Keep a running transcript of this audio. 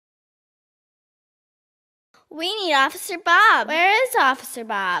We need Officer Bob. Where is Officer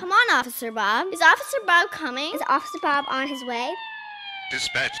Bob? Come on, Officer Bob. Is Officer Bob coming? Is Officer Bob on his way?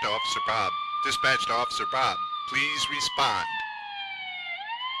 Dispatch to Officer Bob. Dispatch to Officer Bob. Please respond.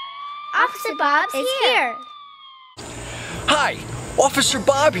 Officer Bob's here. Hi, Officer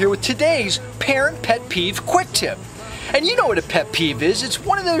Bob here with today's Parent Pet Peeve Quick Tip. And you know what a pet peeve is. It's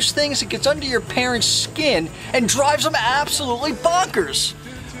one of those things that gets under your parents' skin and drives them absolutely bonkers.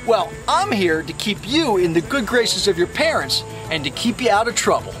 Well, I'm here to keep you in the good graces of your parents and to keep you out of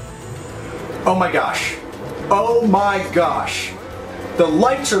trouble. Oh my gosh. Oh my gosh. The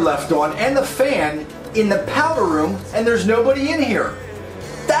lights are left on and the fan in the powder room and there's nobody in here.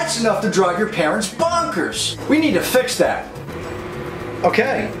 That's enough to drive your parents bonkers. We need to fix that.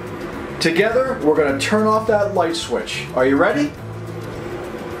 Okay. Together, we're going to turn off that light switch. Are you ready?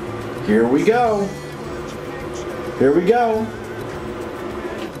 Here we go. Here we go.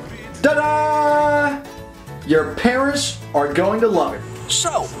 Ta-da! Your parents are going to love it.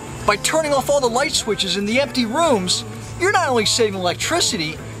 So, by turning off all the light switches in the empty rooms, you're not only saving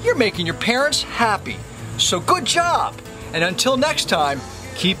electricity, you're making your parents happy. So good job! And until next time,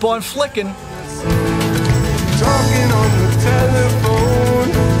 keep on flicking.